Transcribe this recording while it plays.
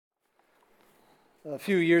A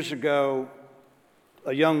few years ago,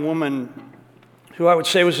 a young woman who I would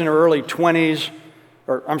say was in her late 20s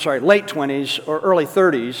or early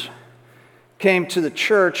 30s came to the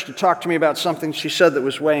church to talk to me about something she said that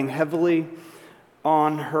was weighing heavily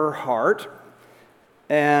on her heart.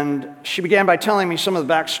 And she began by telling me some of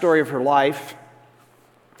the backstory of her life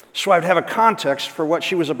so I would have a context for what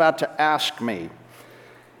she was about to ask me.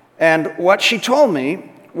 And what she told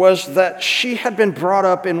me was that she had been brought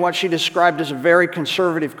up in what she described as a very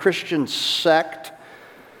conservative Christian sect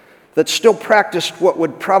that still practiced what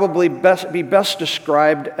would probably be best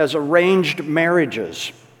described as arranged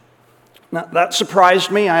marriages. Now, that surprised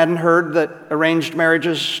me. I hadn't heard that arranged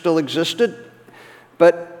marriages still existed,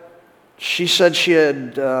 but she said she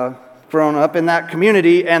had grown up in that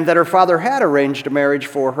community and that her father had arranged a marriage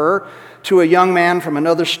for her to a young man from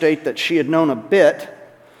another state that she had known a bit,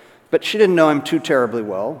 but she didn't know him too terribly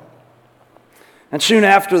well. And soon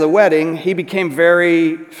after the wedding, he became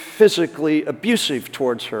very physically abusive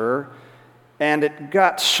towards her, and it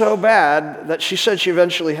got so bad that she said she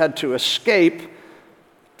eventually had to escape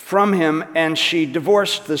from him, and she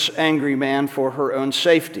divorced this angry man for her own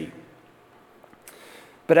safety.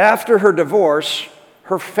 But after her divorce,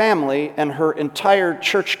 her family and her entire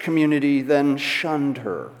church community then shunned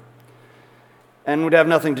her and would have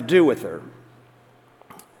nothing to do with her.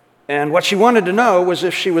 And what she wanted to know was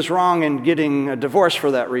if she was wrong in getting a divorce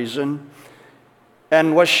for that reason,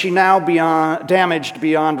 and was she now damaged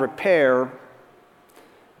beyond repair,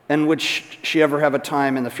 and would she ever have a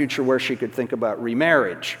time in the future where she could think about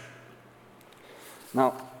remarriage?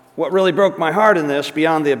 Now, what really broke my heart in this,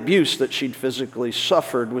 beyond the abuse that she'd physically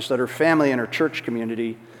suffered, was that her family and her church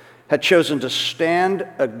community had chosen to stand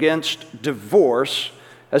against divorce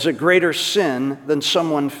as a greater sin than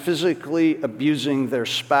someone physically abusing their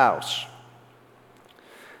spouse.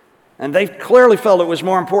 And they clearly felt it was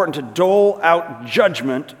more important to dole out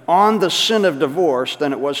judgment on the sin of divorce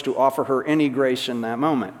than it was to offer her any grace in that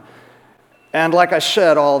moment. And like I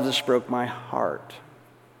said, all of this broke my heart.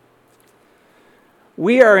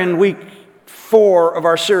 We are in week 4 of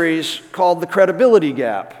our series called The Credibility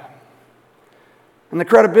Gap. And the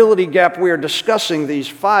credibility gap we are discussing these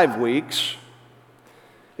 5 weeks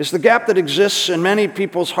is the gap that exists in many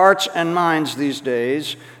people's hearts and minds these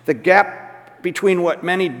days, the gap between what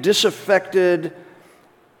many disaffected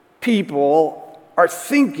people are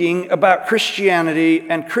thinking about Christianity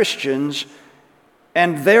and Christians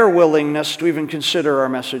and their willingness to even consider our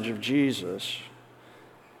message of Jesus.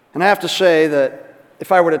 And I have to say that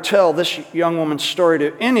if I were to tell this young woman's story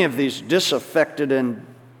to any of these disaffected and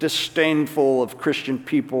disdainful of Christian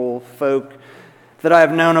people, folk, that I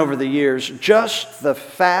have known over the years, just the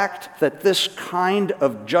fact that this kind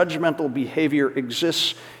of judgmental behavior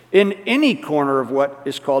exists in any corner of what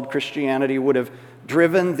is called Christianity would have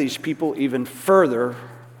driven these people even further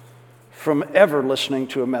from ever listening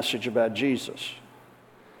to a message about Jesus.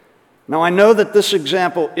 Now, I know that this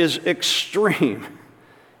example is extreme.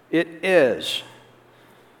 It is.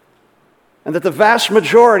 And that the vast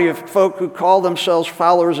majority of folk who call themselves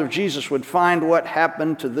followers of Jesus would find what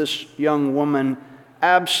happened to this young woman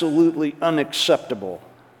absolutely unacceptable.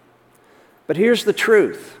 But here's the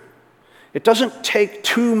truth. It doesn't take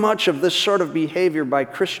too much of this sort of behavior by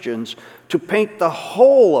Christians to paint the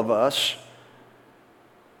whole of us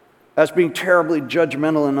as being terribly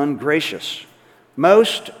judgmental and ungracious.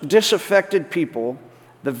 Most disaffected people,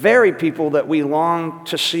 the very people that we long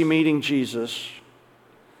to see meeting Jesus,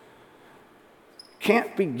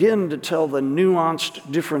 can't begin to tell the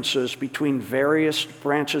nuanced differences between various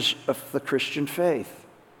branches of the Christian faith.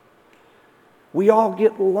 We all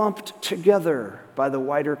get lumped together by the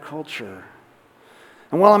wider culture.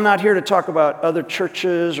 And while I'm not here to talk about other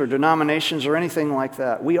churches or denominations or anything like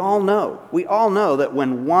that, we all know that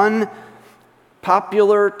when one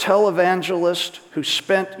popular televangelist who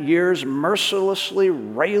spent years mercilessly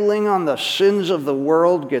railing on the sins of the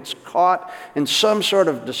world gets caught in some sort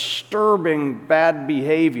of disturbing bad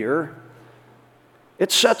behavior,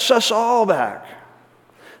 it sets us all back.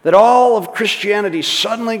 That all of Christianity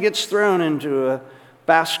suddenly gets thrown into a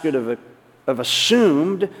basket of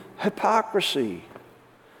assumed hypocrisy.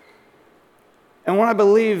 And what I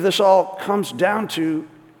believe this all comes down to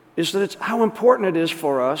is that it's how important it is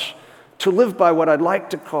for us to live by what I'd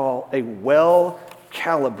like to call a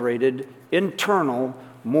well-calibrated internal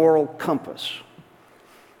moral compass.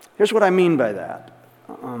 Here's what I mean by that.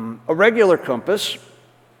 A regular compass,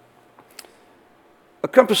 a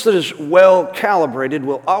compass that is well-calibrated,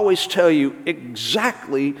 will always tell you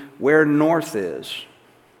exactly where north is.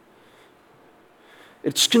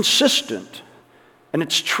 It's consistent, and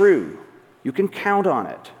it's true. You can count on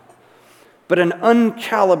it. But an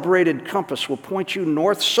uncalibrated compass will point you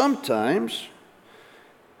north sometimes,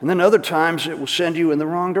 and then other times it will send you in the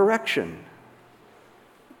wrong direction.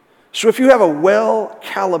 So if you have a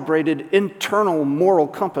well-calibrated internal moral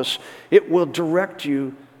compass, it will direct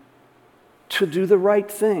you to do the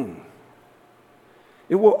right thing.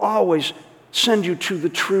 It will always send you to the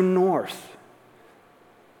true north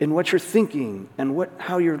in what you're thinking and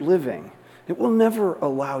how you're living. It will never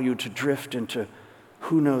allow you to drift into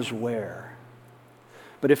who knows where.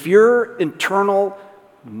 But if your internal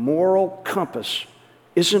moral compass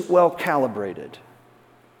isn't well calibrated,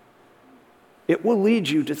 it will lead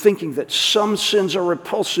you to thinking that some sins are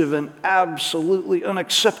repulsive and absolutely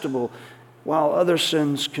unacceptable, while other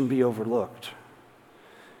sins can be overlooked.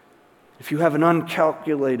 If you have an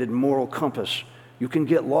uncalculated moral compass, you can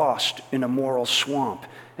get lost in a moral swamp.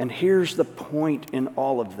 And here's the point in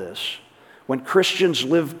all of this. When Christians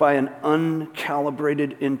live by an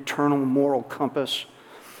uncalibrated internal moral compass,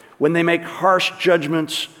 when they make harsh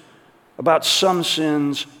judgments about some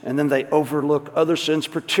sins and then they overlook other sins,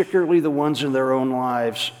 particularly the ones in their own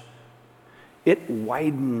lives, it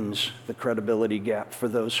widens the credibility gap for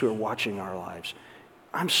those who are watching our lives.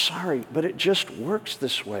 I'm sorry, but it just works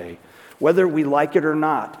this way. Whether we like it or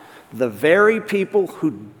not, the very people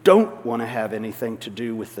who don't want to have anything to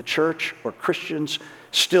do with the church or Christians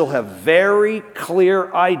still have very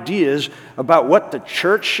clear ideas about what the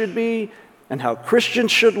church should be and how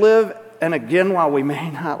Christians should live. And again, while we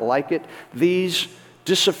may not like it, these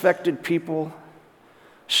disaffected people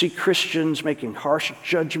see Christians making harsh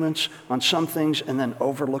judgments on some things and then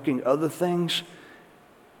overlooking other things,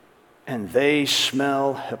 and they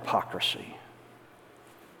smell hypocrisy.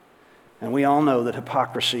 And we all know that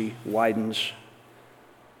hypocrisy widens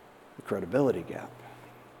the credibility gap.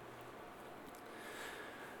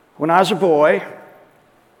 When I was a boy,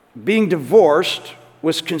 being divorced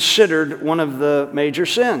was considered one of the major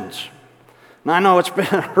sins. Now, I know it's been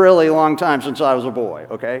a really long time since I was a boy,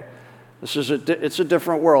 okay? It's a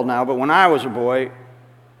different world now, but when I was a boy,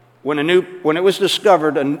 when it was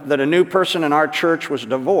discovered that a new person in our church was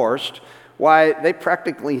divorced, why, they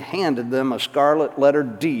practically handed them a scarlet letter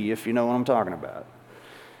D, if you know what I'm talking about.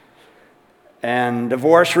 And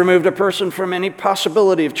divorce removed a person from any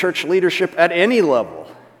possibility of church leadership at any level.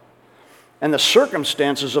 And the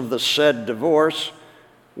circumstances of the said divorce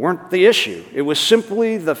weren't the issue. It was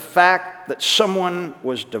simply the fact that someone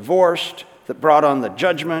was divorced that brought on the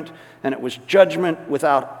judgment, and it was judgment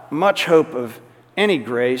without much hope of any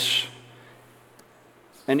grace.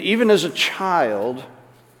 And even as a child,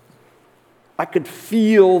 I could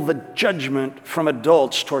feel the judgment from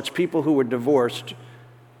adults towards people who were divorced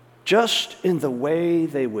just in the way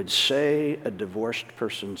they would say a divorced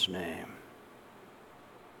person's name.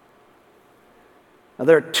 Now,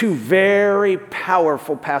 there are two very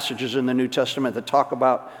powerful passages in the New Testament that talk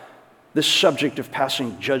about this subject of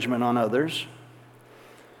passing judgment on others.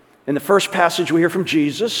 In the first passage, we hear from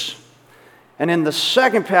Jesus. And in the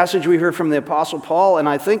second passage, we hear from the Apostle Paul. And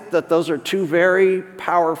I think that those are two very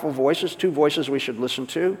powerful voices, two voices we should listen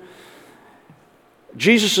to.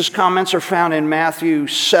 Jesus' comments are found in Matthew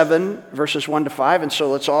 7, verses 1 to 5. And so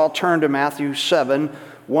let's all turn to Matthew 7,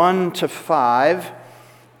 1 to 5.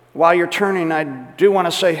 While you're turning, I do want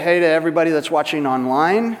to say hey to everybody that's watching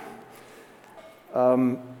online.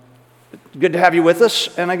 Good to have you with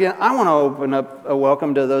us. And again, I want to open up a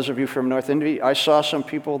welcome to those of you from North Indy. I saw some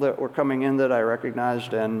people that were coming in that I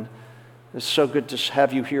recognized, and it's so good to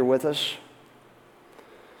have you here with us.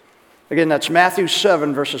 Again, that's Matthew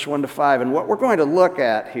 7, verses 1 to 5. And what we're going to look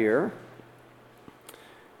at here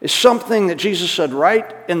is something that Jesus said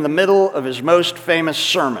right in the middle of his most famous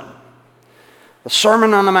sermon, the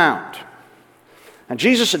Sermon on the Mount. And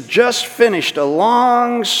Jesus had just finished a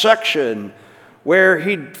long section where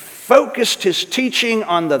he'd focused his teaching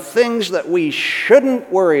on the things that we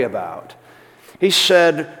shouldn't worry about. He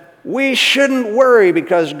said, we shouldn't worry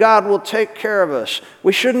because God will take care of us.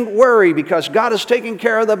 We shouldn't worry because God is taking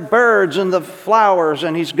care of the birds and the flowers,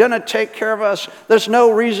 and he's going to take care of us. There's no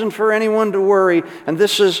reason for anyone to worry. And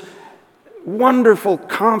this is wonderful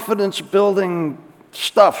confidence-building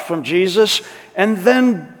stuff from Jesus. And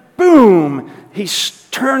then, boom, he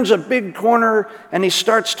turns a big corner and he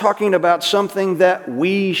starts talking about something that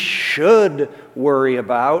we should worry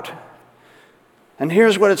about. And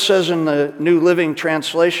here's what it says in the New Living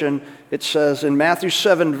Translation. It says in Matthew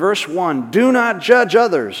 7, verse 1, "Do not judge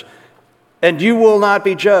others, and you will not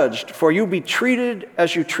be judged, for you be treated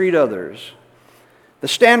as you treat others. The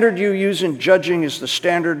standard you use in judging is the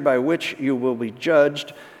standard by which you will be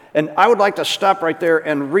judged." And I would like to stop right there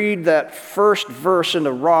and read that first verse in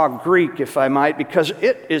the raw Greek, if I might, because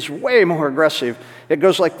it is way more aggressive. It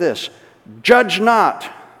goes like this: "Judge not,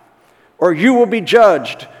 or you will be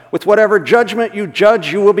judged. With whatever judgment you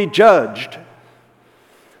judge, you will be judged."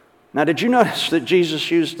 Now, did you notice that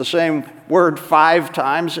Jesus used the same word 5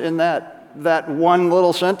 times in that one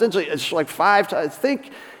little sentence? It's like 5 times. I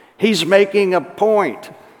think he's making a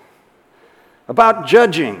point about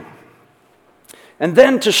judging. And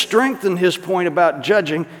then to strengthen his point about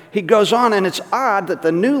judging, he goes on, and it's odd that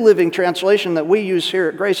the New Living Translation that we use here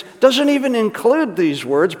at Grace doesn't even include these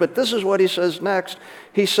words, but this is what he says next.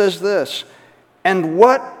 He says this, "And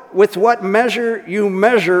with what measure you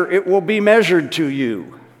measure, it will be measured to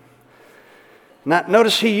you." Now,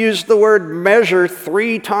 notice he used the word measure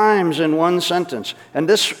 3 times in one sentence. And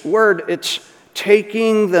this word, it's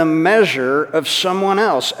taking the measure of someone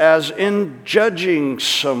else, as in judging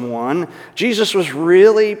someone. Jesus was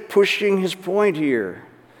really pushing his point here,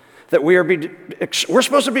 that we're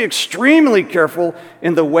supposed to be extremely careful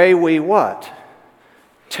in the way we what?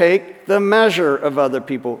 Take the measure of other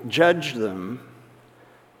people, judge them.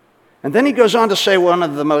 And then he goes on to say one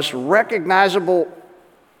of the most recognizable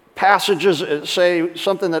passages, say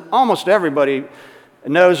something that almost everybody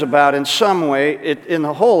knows about in some way in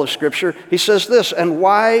the whole of Scripture. He says this, "And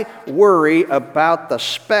why worry about the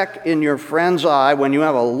speck in your friend's eye when you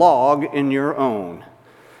have a log in your own?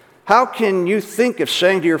 How can you think of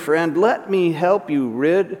saying to your friend, 'Let me help you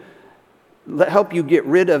get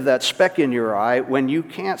rid of that speck in your eye,' when you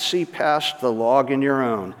can't see past the log in your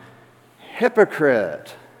own?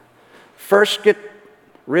 Hypocrite! First get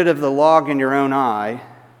rid of the log in your own eye,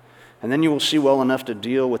 and then you will see well enough to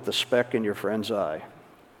deal with the speck in your friend's eye."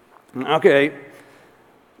 Okay,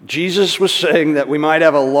 Jesus was saying that we might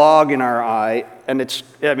have a log in our eye, and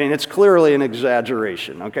it's clearly an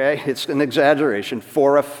exaggeration, okay? It's an exaggeration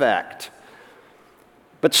for effect.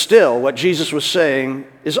 But still, what Jesus was saying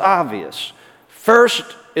is obvious.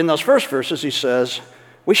 First, in those first verses, he says,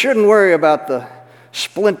 we shouldn't worry about the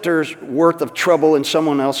splinters worth of trouble in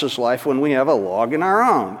someone else's life when we have a log in our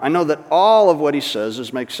own. I know that all of what he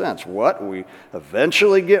says makes sense. What? We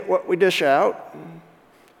eventually get what we dish out.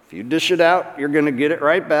 If you dish it out, you're going to get it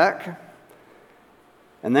right back.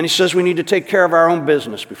 And then he says we need to take care of our own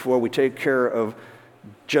business before we take care of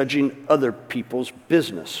judging other people's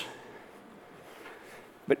business.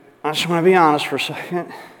 But I just want to be honest for a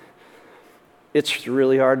second. It's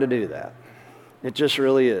really hard to do that. It just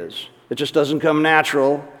really is. It just doesn't come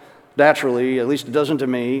naturally, at least it doesn't to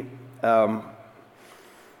me.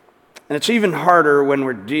 And it's even harder when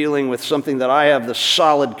we're dealing with something that I have the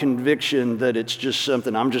solid conviction that it's just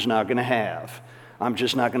something I'm just not going to have. I'm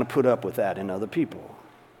just not going to put up with that in other people.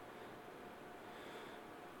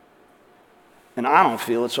 And I don't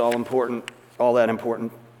feel it's all that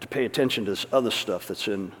important to pay attention to this other stuff that's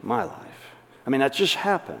in my life. I mean, that just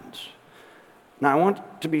happens. Now, I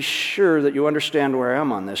want to be sure that you understand where I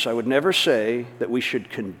am on this. I would never say that we should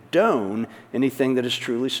condone anything that is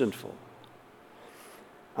truly sinful.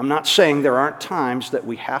 I'm not saying there aren't times that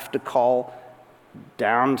we have to call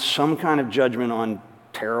down some kind of judgment on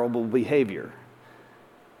terrible behavior.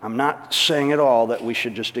 I'm not saying at all that we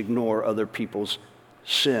should just ignore other people's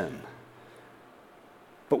sin.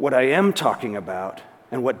 But what I am talking about,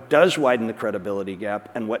 and what does widen the credibility gap,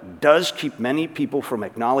 and what does keep many people from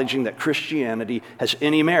acknowledging that Christianity has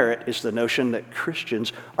any merit, is the notion that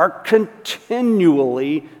Christians are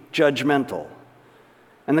continually judgmental.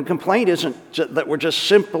 And the complaint isn't that we're just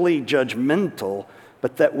simply judgmental,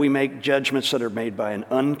 but that we make judgments that are made by an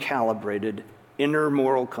uncalibrated inner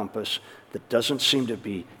moral compass that doesn't seem to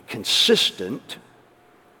be consistent,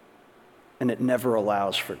 and it never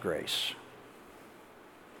allows for grace.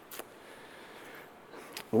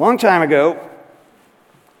 A long time ago,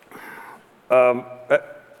 I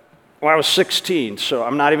was 16, so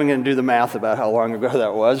I'm not even going to do the math about how long ago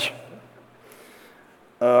that was.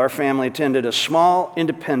 Our family attended a small,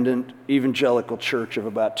 independent, evangelical church of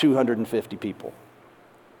about 250 people.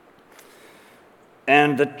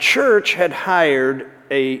 And the church had hired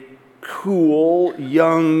a cool,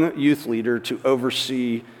 young youth leader to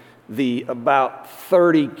oversee the about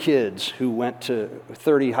 30 kids who went to,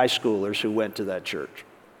 30 high schoolers who went to that church.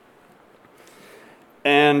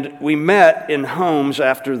 And we met in homes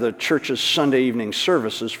after the church's Sunday evening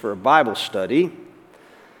services for a Bible study.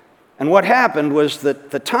 And what happened was that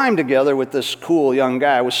the time together with this cool young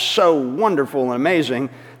guy was so wonderful and amazing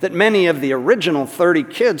that many of the original 30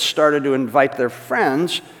 kids started to invite their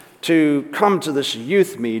friends to come to this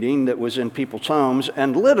youth meeting that was in people's homes.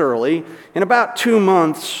 And literally, in about 2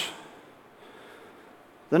 months,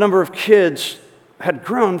 the number of kids had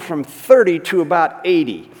grown from 30 to about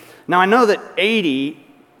 80. Now, I know that 80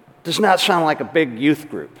 does not sound like a big youth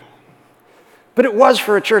group, but it was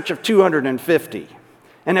for a church of 250.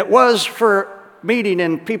 And it was for meeting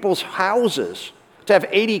in people's houses to have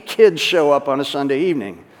 80 kids show up on a Sunday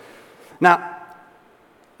evening. Now,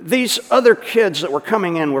 these other kids that were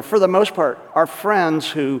coming in were, for the most part, our friends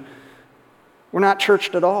who were not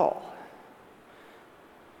churched at all.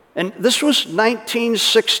 And this was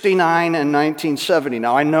 1969 and 1970.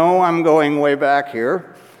 Now, I know I'm going way back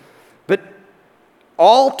here, but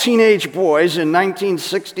all teenage boys in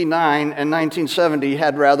 1969 and 1970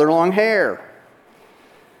 had rather long hair.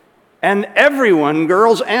 And everyone,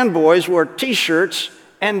 girls and boys, wore t-shirts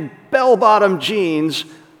and bell-bottom jeans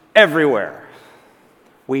everywhere.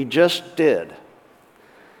 We just did.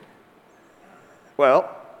 Well,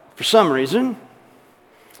 for some reason,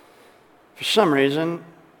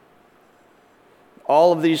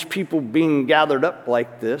 all of these people being gathered up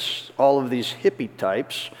like this, all of these hippie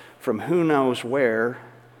types from who knows where,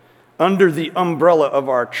 under the umbrella of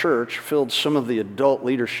our church, filled some of the adult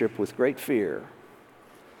leadership with great fear.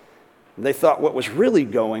 They thought what was really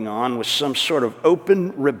going on was some sort of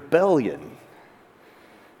open rebellion.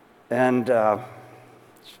 And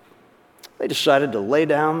they decided to lay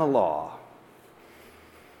down the law.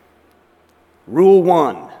 Rule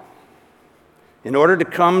 1. In order to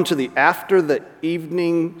come to the after the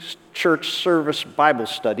evening church service Bible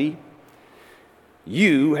study,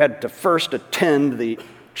 you had to first attend the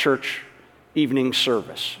church evening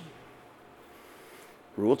service.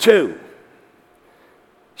 Rule 2.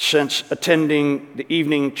 Since attending the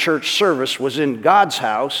evening church service was in God's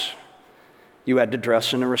house, you had to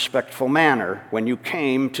dress in a respectful manner when you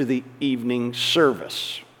came to the evening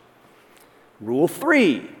service. Rule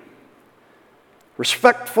 3.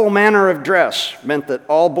 Respectful manner of dress meant that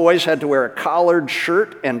all boys had to wear a collared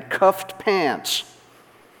shirt and cuffed pants,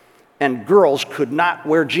 and girls could not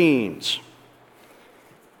wear jeans.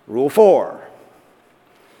 Rule 4.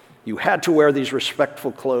 You had to wear these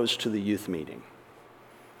respectful clothes to the youth meeting.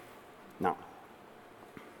 Now,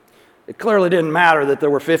 it clearly didn't matter that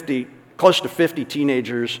there were close to 50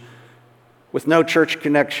 teenagers with no church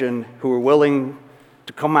connection who were willing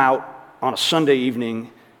to come out on a Sunday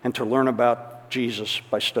evening and to learn about Jesus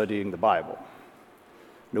by studying the Bible.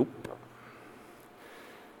 Nope.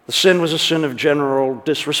 The sin was a sin of general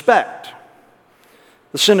disrespect.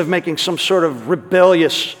 The sin of making some sort of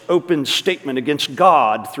rebellious, open statement against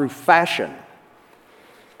God through fashion.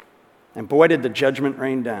 And boy, did the judgment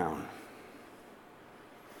rain down.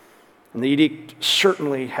 And the edict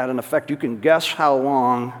certainly had an effect. You can guess how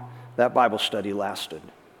long that Bible study lasted.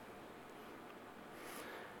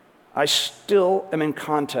 I still am in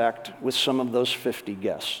contact with some of those 50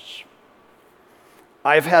 guests.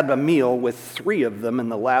 I've had a meal with 3 of them in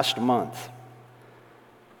the last month.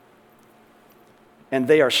 And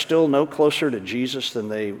they are still no closer to Jesus than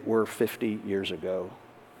they were 50 years ago.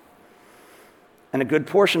 And a good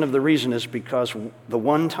portion of the reason is because the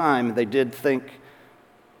one time they did think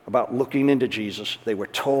about looking into Jesus, they were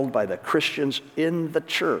told by the Christians in the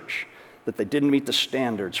church that they didn't meet the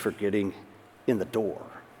standards for getting in the door.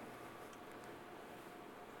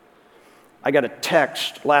 I got a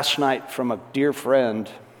text last night from a dear friend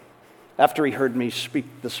after he heard me speak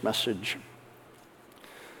this message.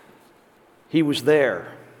 He was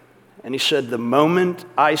there, and he said, the moment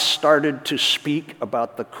I started to speak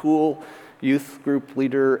about the cool youth group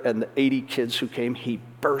leader and the 80 kids who came, he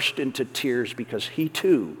burst into tears because he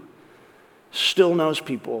too still knows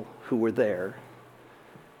people who were there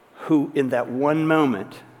who in that one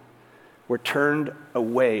moment were turned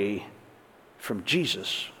away from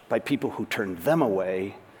Jesus by people who turned them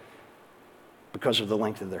away because of the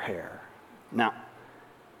length of their hair. Now,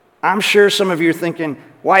 I'm sure some of you are thinking,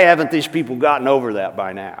 why haven't these people gotten over that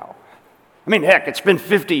by now? I mean, heck, it's been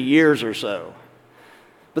 50 years or so.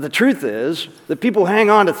 But the truth is that people hang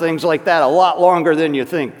on to things like that a lot longer than you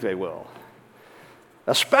think they will.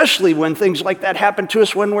 Especially when things like that happen to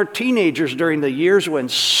us when we're teenagers, during the years when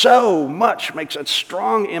so much makes a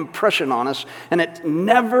strong impression on us and it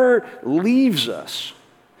never leaves us.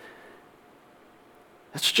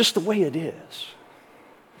 That's just the way it is.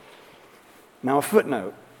 Now, a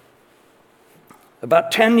footnote.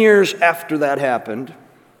 About 10 years after that happened,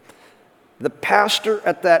 the pastor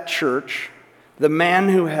at that church, the man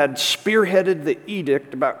who had spearheaded the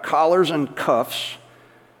edict about collars and cuffs,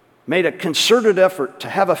 made a concerted effort to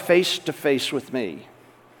have a face-to-face with me.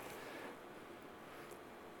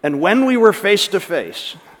 And when we were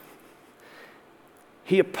face-to-face,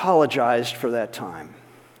 he apologized for that time.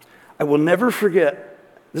 I will never forget.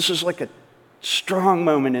 This is like a strong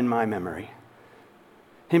moment in my memory.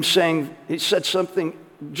 Him saying, he said something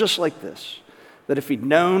just like this, that if he'd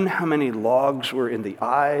known how many logs were in the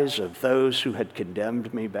eyes of those who had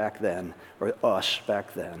condemned me back then, or us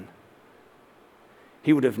back then,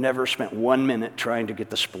 he would have never spent 1 minute trying to get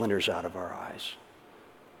the splinters out of our eyes.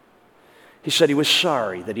 He said he was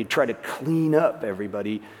sorry that he'd try to clean up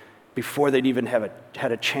everybody before they'd even had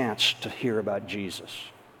a chance to hear about Jesus.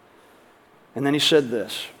 And then he said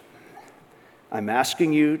this, I'm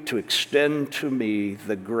asking you to extend to me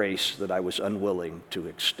the grace that I was unwilling to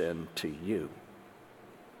extend to you.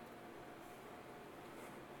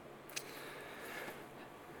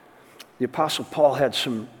 The Apostle Paul had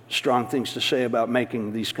some strong things to say about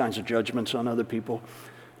making these kinds of judgments on other people.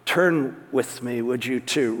 Turn with me, would you,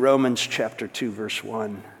 to Romans chapter 2, verse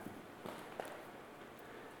 1.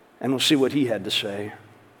 And we'll see what he had to say.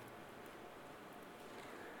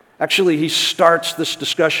 Actually, he starts this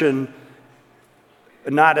discussion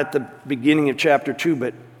not at the beginning of chapter 2,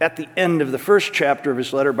 but at the end of the first chapter of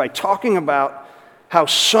his letter by talking about how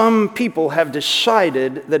some people have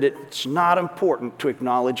decided that it's not important to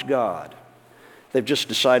acknowledge God. They've just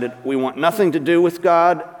decided we want nothing to do with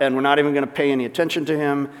God and we're not even going to pay any attention to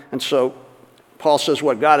him. And so Paul says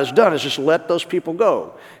what God has done is just let those people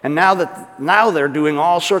go. And now they're doing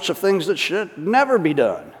all sorts of things that should never be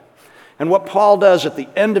done. And what Paul does at the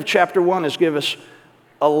end of chapter 1 is give us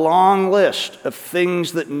a long list of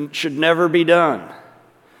things that should never be done.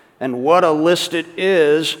 And what a list it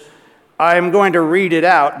is. I'm going to read it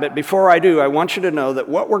out, but before I do, I want you to know that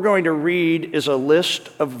what we're going to read is a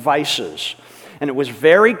list of vices. And it was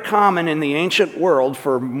very common in the ancient world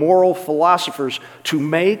for moral philosophers to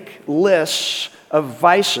make lists of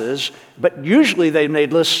vices, but usually they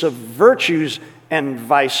made lists of virtues and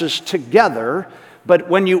vices together. But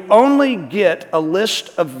when you only get a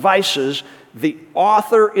list of vices, the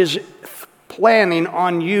author is planning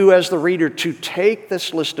on you as the reader to take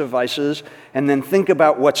this list of vices and then think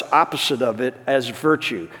about what's opposite of it as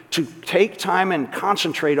virtue. To take time and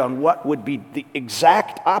concentrate on what would be the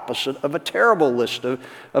exact opposite of a terrible list of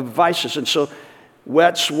vices. And so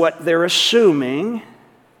that's what they're assuming.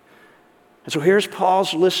 And so here's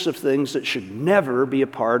Paul's list of things that should never be a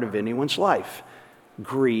part of anyone's life.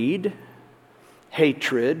 Greed,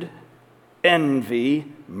 hatred,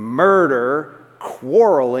 envy, murder,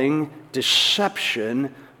 quarreling,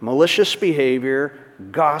 deception, malicious behavior,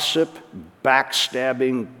 gossip,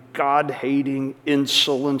 backstabbing, God-hating,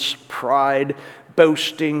 insolence, pride,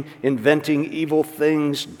 boasting, inventing evil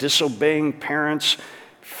things, disobeying parents,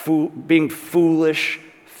 being foolish,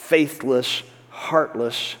 faithless,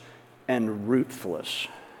 heartless, and ruthless.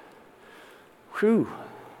 Whew.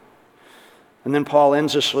 And then Paul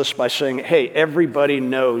ends this list by saying, hey, everybody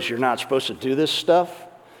knows you're not supposed to do this stuff.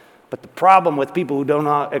 But the problem with people who don't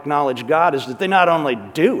acknowledge God is that they not only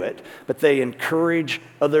do it, but they encourage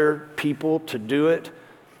other people to do it.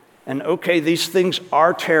 And okay, these things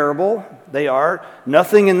are terrible. They are.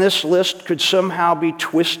 Nothing in this list could somehow be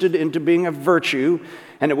twisted into being a virtue.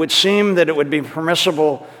 And it would seem that it would be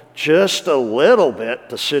permissible just a little bit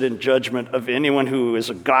to sit in judgment of anyone who is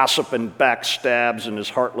a gossip and backstabs and is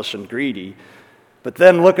heartless and greedy. But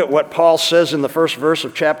then look at what Paul says in the first verse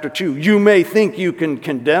of chapter 2. You may think you can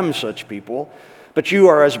condemn such people, but you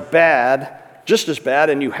are just as bad,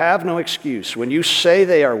 and you have no excuse. When you say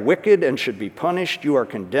they are wicked and should be punished, you are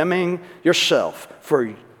condemning yourself,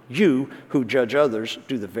 for you who judge others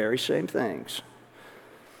do the very same things.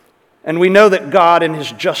 And we know that God in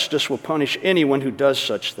his justice will punish anyone who does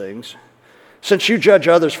such things. Since you judge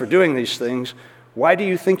others for doing these things, why do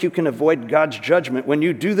you think you can avoid God's judgment when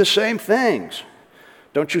you do the same things?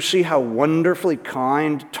 Don't you see how wonderfully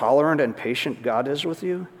kind, tolerant, and patient God is with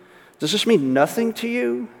you? Does this mean nothing to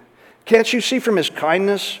you? Can't you see from his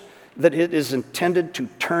kindness that it is intended to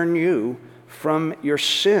turn you from your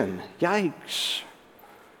sin? Yikes.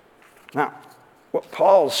 Now, what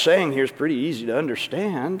Paul's saying here is pretty easy to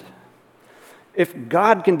understand. If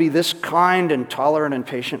God can be this kind and tolerant and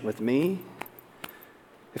patient with me,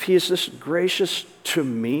 if he is this gracious to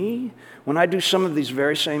me when I do some of these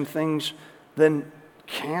very same things, then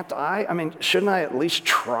can't I? Shouldn't I at least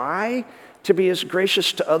try to be as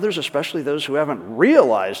gracious to others, especially those who haven't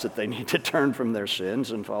realized that they need to turn from their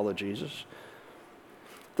sins and follow Jesus?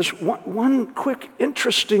 There's one quick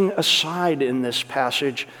interesting aside in this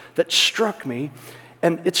passage that struck me,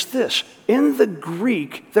 and it's this. In the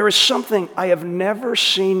Greek, there is something I have never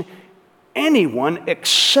seen anyone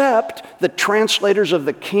except the translators of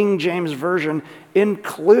the King James Version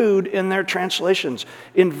include in their translations.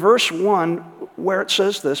 In verse 1, where it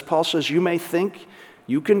says this, Paul says, you may think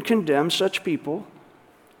you can condemn such people.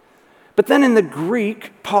 But then in the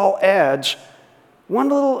Greek, Paul adds one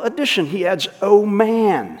little addition. He adds, oh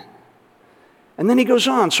man. And then he goes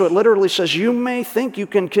on. So it literally says, you may think you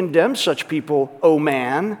can condemn such people, oh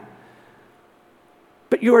man.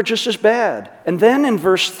 but you are just as bad. And then in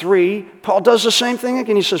verse 3, Paul does the same thing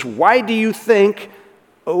again. He says, why do you think,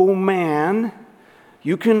 oh man,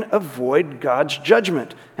 you can avoid God's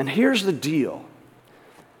judgment? And here's the deal.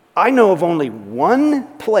 I know of only one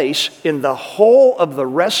place in the whole of the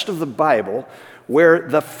rest of the Bible where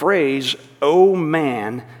the phrase, oh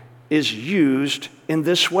man, is used in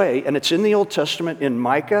this way. And it's in the Old Testament in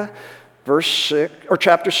Micah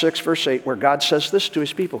chapter 6, verse 8, where God says this to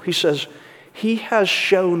his people. He says, he has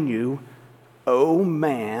shown you, oh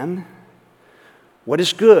man, what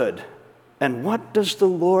is good. And what does the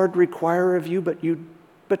Lord require of you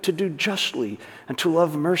but to do justly and to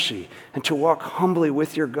love mercy and to walk humbly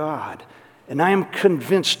with your God? And I am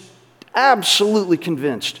convinced, absolutely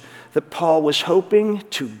convinced, that Paul was hoping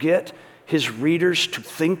to get his readers to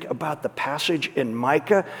think about the passage in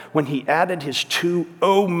Micah when he added his two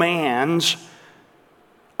oh mans.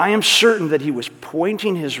 I am certain that he was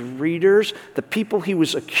pointing his readers, the people he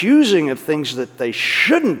was accusing of things that they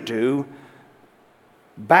shouldn't do,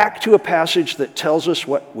 back to a passage that tells us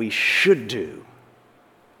what we should do.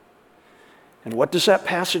 And what does that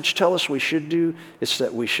passage tell us we should do? It's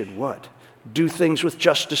that we should what? Do things with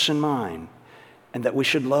justice in mind, and that we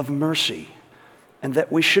should love mercy, and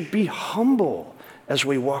that we should be humble as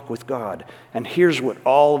we walk with God. And here's what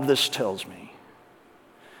all of this tells me.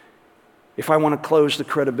 If I want to close the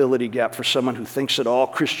credibility gap for someone who thinks that all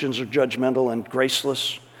Christians are judgmental and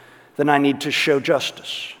graceless, then I need to show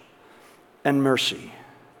justice and mercy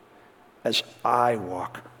as I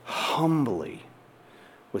walk humbly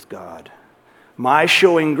with God. My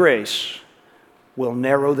showing grace will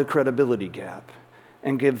narrow the credibility gap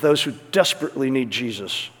and give those who desperately need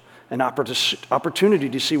Jesus an opportunity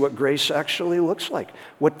to see what grace actually looks like,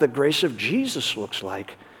 what the grace of Jesus looks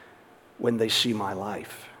like when they see my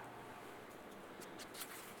life.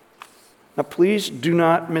 Now, please do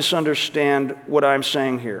not misunderstand what I'm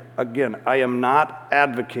saying here. Again, I am not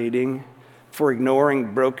advocating for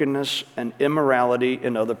ignoring brokenness and immorality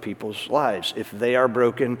in other people's lives if they are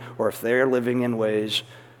broken or if they are living in ways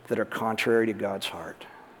that are contrary to God's heart.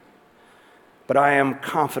 But I am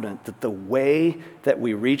confident that the way that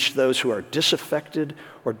we reach those who are disaffected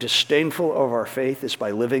or disdainful of our faith is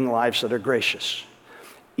by living lives that are gracious,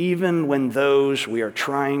 even when those we are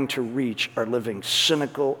trying to reach are living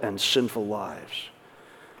cynical and sinful lives.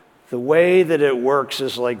 The way that it works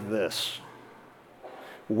is like this.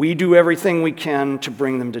 We do everything we can to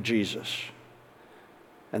bring them to Jesus.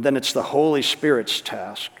 And then it's the Holy Spirit's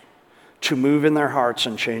task to move in their hearts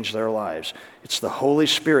and change their lives. It's the Holy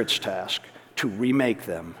Spirit's task to remake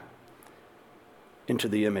them into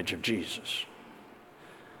the image of Jesus.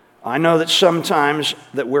 I know that sometimes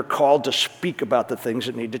that we're called to speak about the things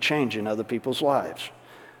that need to change in other people's lives.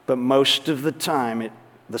 But most of the time,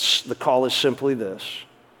 the call is simply this,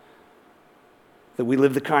 that we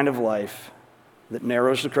live the kind of life that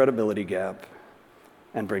narrows the credibility gap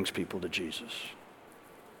and brings people to Jesus.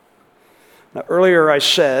 Now, earlier I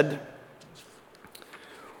said,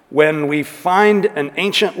 when we find an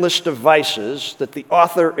ancient list of vices, that the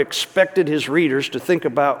author expected his readers to think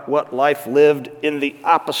about what life lived in the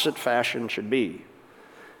opposite fashion should be.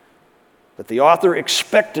 That the author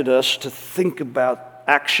expected us to think about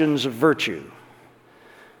actions of virtue.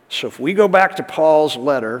 So if we go back to Paul's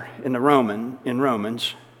letter in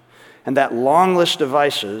Romans, and that long list of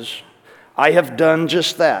vices, I have done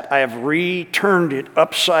just that. I have returned it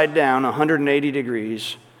upside down 180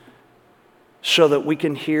 degrees so that we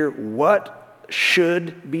can hear what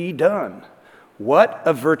should be done, what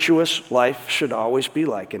a virtuous life should always be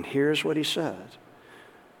like. And here's what he says.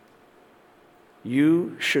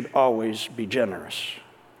 You should always be generous.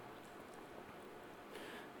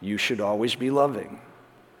 You should always be loving.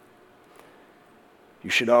 You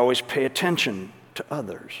should always pay attention to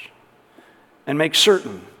others. And make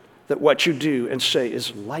certain that what you do and say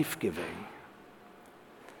is life-giving.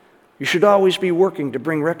 You should always be working to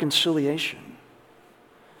bring reconciliation.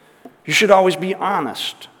 You should always be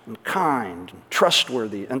honest and kind and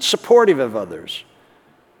trustworthy and supportive of others.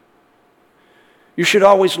 You should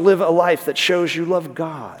always live a life that shows you love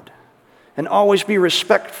God and always be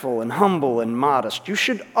respectful and humble and modest. You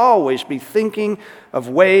should always be thinking of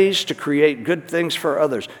ways to create good things for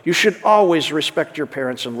others. You should always respect your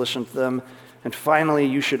parents and listen to them. And finally,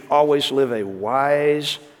 you should always live a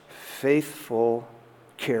wise, faithful,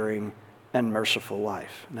 caring, and merciful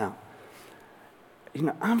life. Now,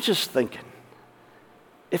 I'm just thinking,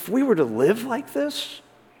 if we were to live like this,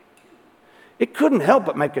 it couldn't help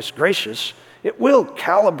but make us gracious. It will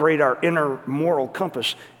calibrate our inner moral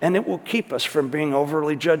compass, and it will keep us from being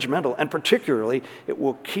overly judgmental. And particularly, it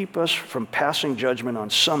will keep us from passing judgment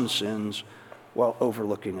on some sins while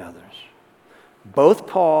overlooking others. Both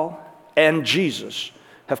Paul and Jesus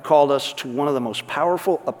have called us to one of the most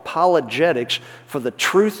powerful apologetics for the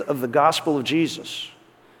truth of the gospel of Jesus.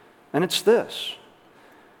 And it's this.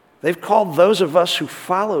 They've called those of us who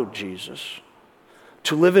follow Jesus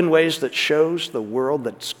to live in ways that shows the world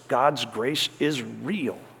that God's grace is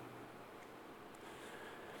real.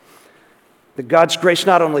 That God's grace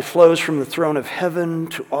not only flows from the throne of heaven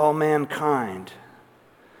to all mankind,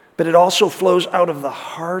 but it also flows out of the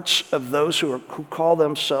hearts of those who call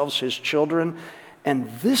themselves his children. And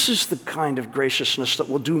this is the kind of graciousness that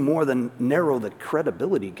will do more than narrow the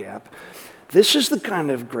credibility gap. This is the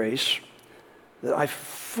kind of grace that I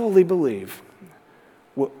fully believe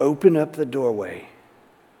will open up the doorway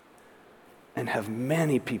and have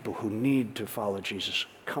many people who need to follow Jesus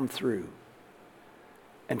come through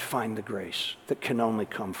and find the grace that can only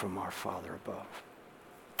come from our Father above.